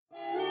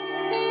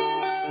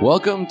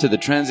Welcome to the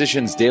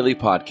Transitions Daily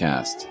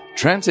podcast.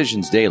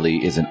 Transitions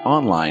Daily is an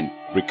online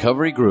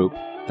recovery group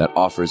that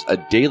offers a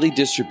daily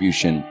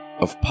distribution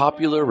of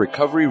popular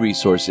recovery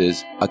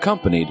resources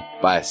accompanied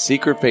by a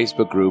secret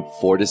Facebook group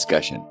for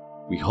discussion.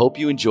 We hope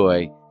you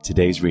enjoy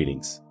today's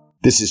readings.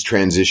 This is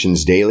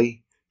Transitions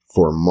Daily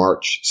for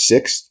March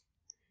 6th,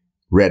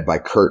 read by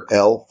Kurt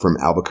L. from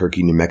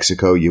Albuquerque, New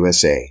Mexico,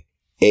 USA.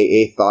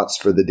 AA Thoughts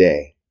for the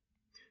Day.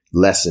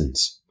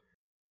 Lessons.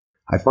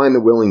 I find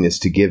the willingness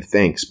to give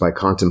thanks by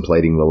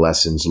contemplating the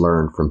lessons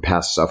learned from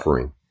past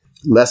suffering.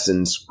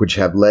 Lessons which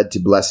have led to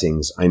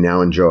blessings I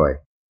now enjoy.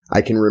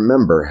 I can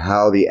remember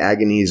how the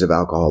agonies of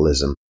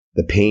alcoholism,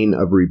 the pain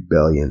of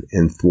rebellion,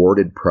 and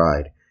thwarted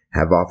pride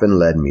have often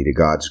led me to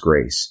God's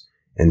grace,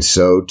 and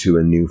so to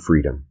a new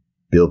freedom.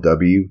 Bill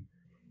W.,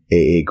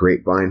 AA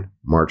Grapevine,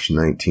 March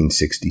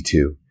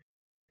 1962.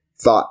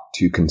 Thought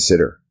to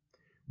consider.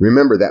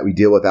 Remember that we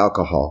deal with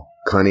alcohol,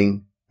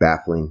 cunning,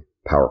 baffling,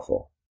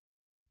 powerful.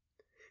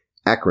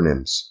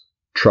 Acronyms.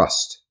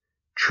 Trust.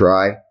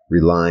 Try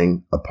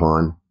relying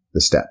upon the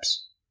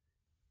steps.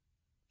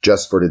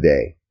 Just for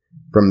today.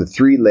 From the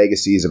 3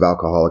 legacies of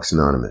Alcoholics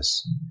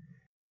Anonymous.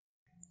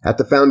 At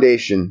the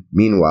foundation,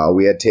 meanwhile,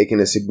 we had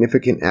taken a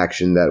significant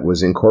action that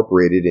was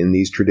incorporated in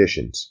these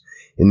traditions.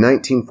 In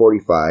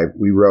 1945,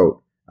 we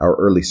wrote, our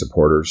early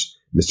supporters,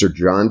 Mr.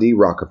 John D.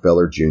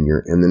 Rockefeller Jr.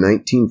 and the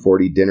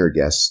 1940 dinner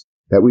guests,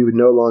 that we would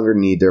no longer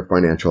need their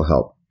financial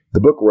help. The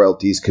book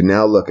royalties could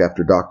now look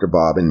after Dr.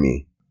 Bob and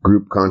me.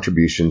 Group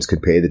contributions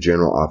could pay the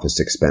general office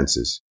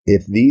expenses.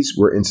 If these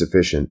were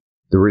insufficient,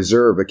 the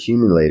reserve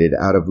accumulated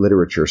out of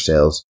literature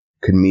sales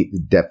could meet the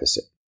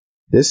deficit.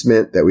 This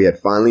meant that we had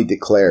finally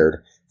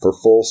declared for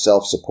full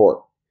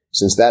self-support.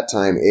 Since that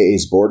time,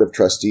 AA's Board of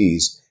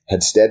Trustees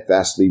had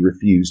steadfastly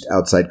refused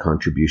outside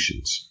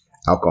contributions.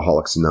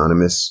 Alcoholics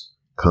Anonymous,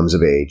 Comes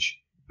of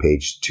Age,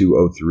 page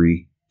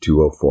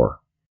 203-204.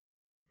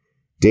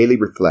 Daily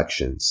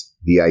Reflections,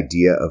 The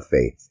Idea of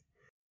Faith.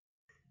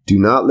 Do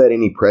not let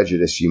any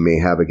prejudice you may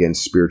have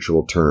against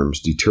spiritual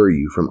terms deter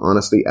you from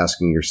honestly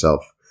asking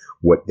yourself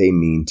what they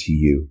mean to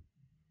you.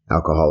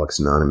 Alcoholics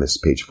Anonymous,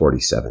 page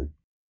 47.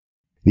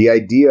 The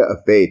idea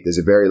of faith is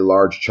a very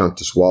large chunk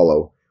to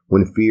swallow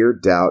when fear,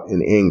 doubt,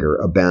 and anger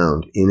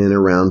abound in and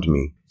around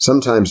me.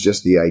 Sometimes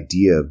just the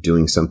idea of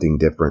doing something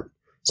different,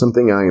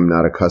 something I am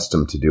not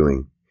accustomed to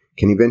doing,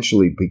 can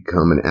eventually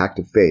become an act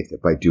of faith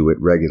if I do it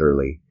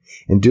regularly,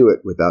 and do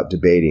it without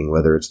debating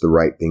whether it's the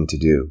right thing to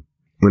do.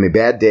 When a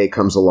bad day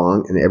comes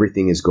along and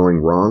everything is going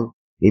wrong,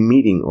 a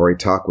meeting or a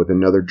talk with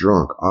another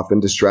drunk often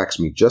distracts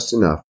me just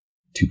enough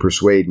to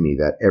persuade me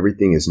that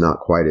everything is not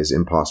quite as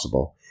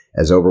impossible,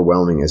 as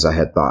overwhelming as I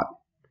had thought.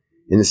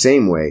 In the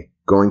same way,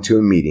 going to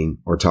a meeting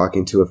or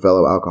talking to a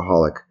fellow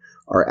alcoholic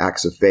are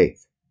acts of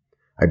faith.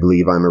 I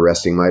believe I'm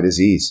arresting my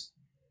disease.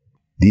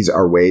 These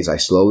are ways I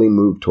slowly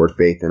move toward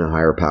faith in a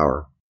higher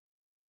power.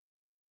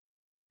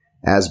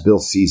 As Bill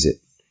sees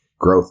it,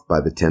 growth by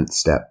the 10th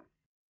step.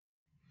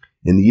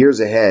 In the years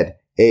ahead,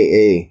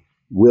 AA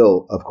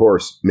will, of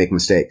course, make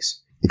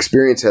mistakes.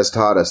 Experience has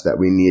taught us that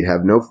we need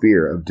have no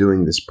fear of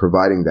doing this,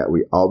 providing that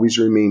we always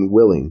remain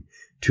willing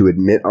to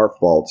admit our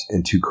faults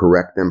and to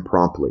correct them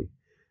promptly.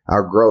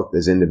 Our growth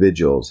as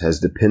individuals has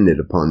depended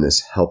upon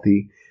this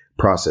healthy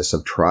process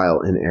of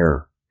trial and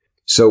error.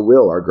 So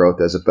will our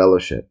growth as a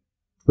fellowship.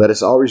 Let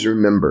us always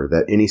remember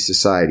that any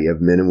society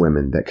of men and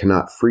women that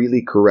cannot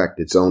freely correct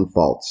its own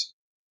faults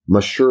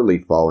must surely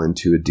fall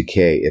into a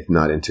decay, if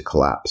not into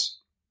collapse.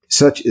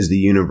 Such is the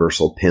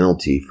universal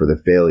penalty for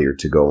the failure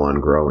to go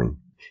on growing.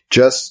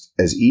 Just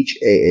as each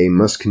AA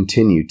must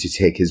continue to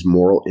take his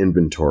moral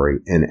inventory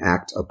and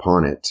act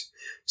upon it,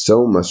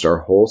 so must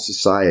our whole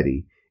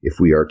society if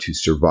we are to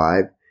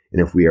survive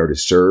and if we are to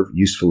serve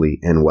usefully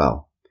and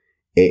well.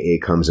 AA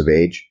Comes of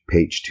Age,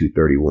 page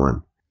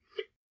 231.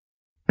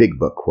 Big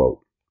Book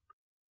quote.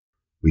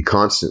 We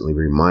constantly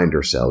remind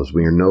ourselves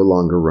we are no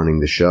longer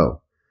running the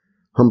show,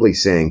 humbly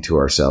saying to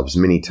ourselves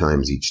many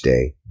times each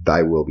day,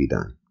 Thy will be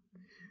done.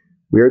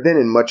 We are then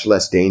in much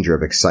less danger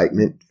of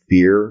excitement,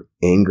 fear,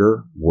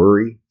 anger,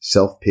 worry,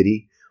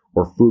 self-pity,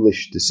 or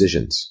foolish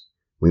decisions.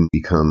 We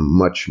become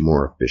much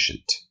more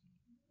efficient.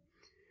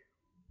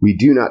 We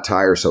do not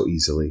tire so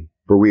easily,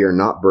 for we are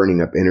not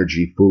burning up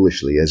energy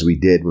foolishly as we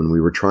did when we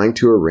were trying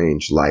to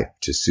arrange life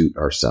to suit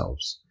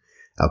ourselves.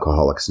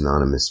 Alcoholics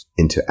Anonymous,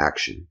 Into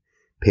Action,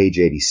 page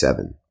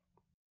 87.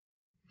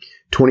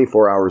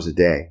 24 hours a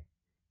day.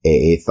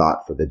 AA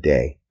Thought for the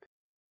Day.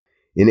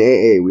 In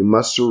AA, we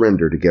must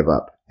surrender to give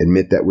up.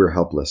 Admit that we're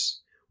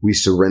helpless. We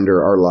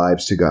surrender our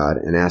lives to God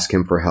and ask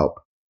Him for help.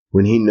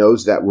 When He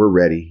knows that we're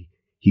ready,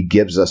 He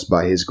gives us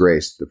by His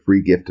grace the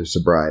free gift of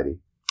sobriety.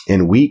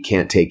 And we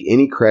can't take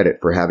any credit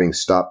for having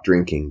stopped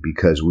drinking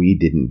because we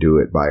didn't do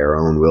it by our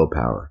own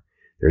willpower.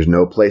 There's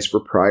no place for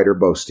pride or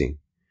boasting.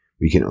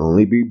 We can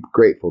only be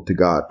grateful to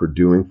God for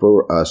doing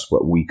for us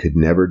what we could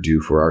never do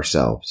for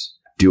ourselves.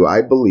 Do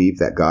I believe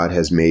that God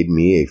has made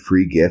me a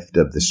free gift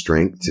of the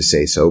strength to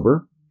stay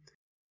sober?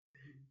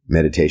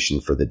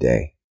 Meditation for the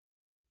day.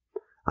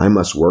 I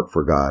must work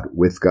for God,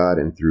 with God,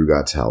 and through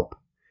God's help.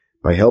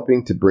 By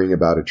helping to bring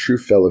about a true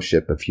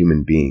fellowship of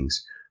human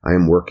beings, I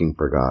am working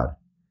for God.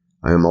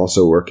 I am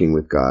also working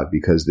with God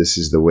because this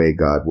is the way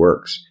God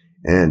works,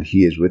 and He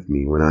is with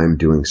me when I am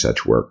doing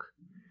such work.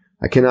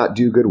 I cannot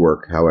do good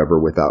work, however,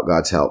 without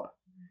God's help.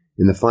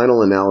 In the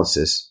final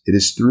analysis, it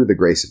is through the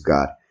grace of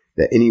God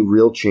that any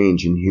real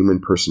change in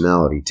human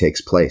personality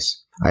takes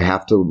place. I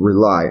have to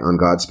rely on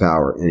God's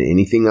power, and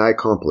anything I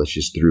accomplish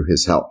is through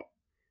His help.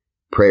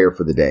 Prayer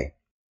for the day.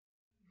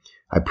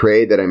 I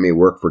pray that I may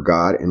work for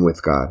God and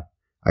with God.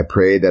 I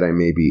pray that I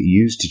may be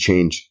used to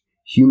change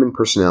human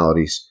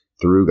personalities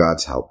through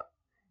God's help.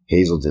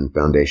 Hazelden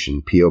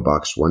Foundation, P.O.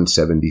 Box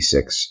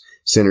 176,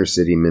 Center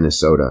City,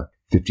 Minnesota,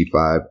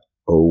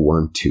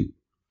 55012.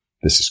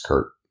 This is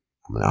Kurt.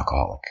 I'm an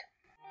alcoholic.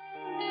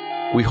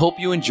 We hope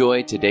you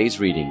enjoyed today's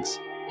readings.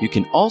 You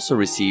can also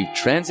receive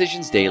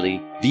Transitions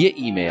Daily via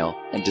email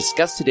and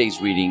discuss today's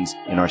readings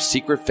in our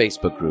secret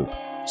Facebook group.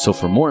 So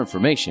for more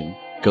information,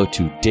 go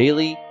to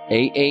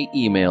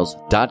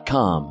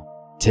dailyaaemails.com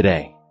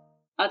today.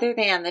 Other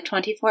than the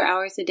 24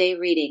 hours a day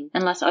reading,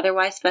 unless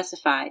otherwise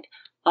specified,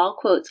 all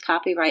quotes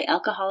copyright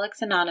Alcoholics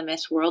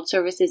Anonymous World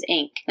Services,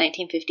 Inc.,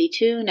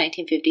 1952,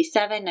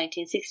 1957,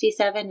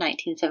 1967,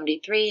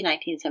 1973,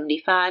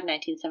 1975,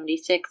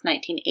 1976,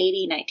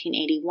 1980,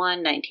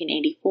 1981,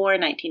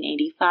 1984,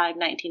 1985,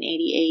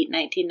 1988,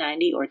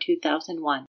 1990, or 2001.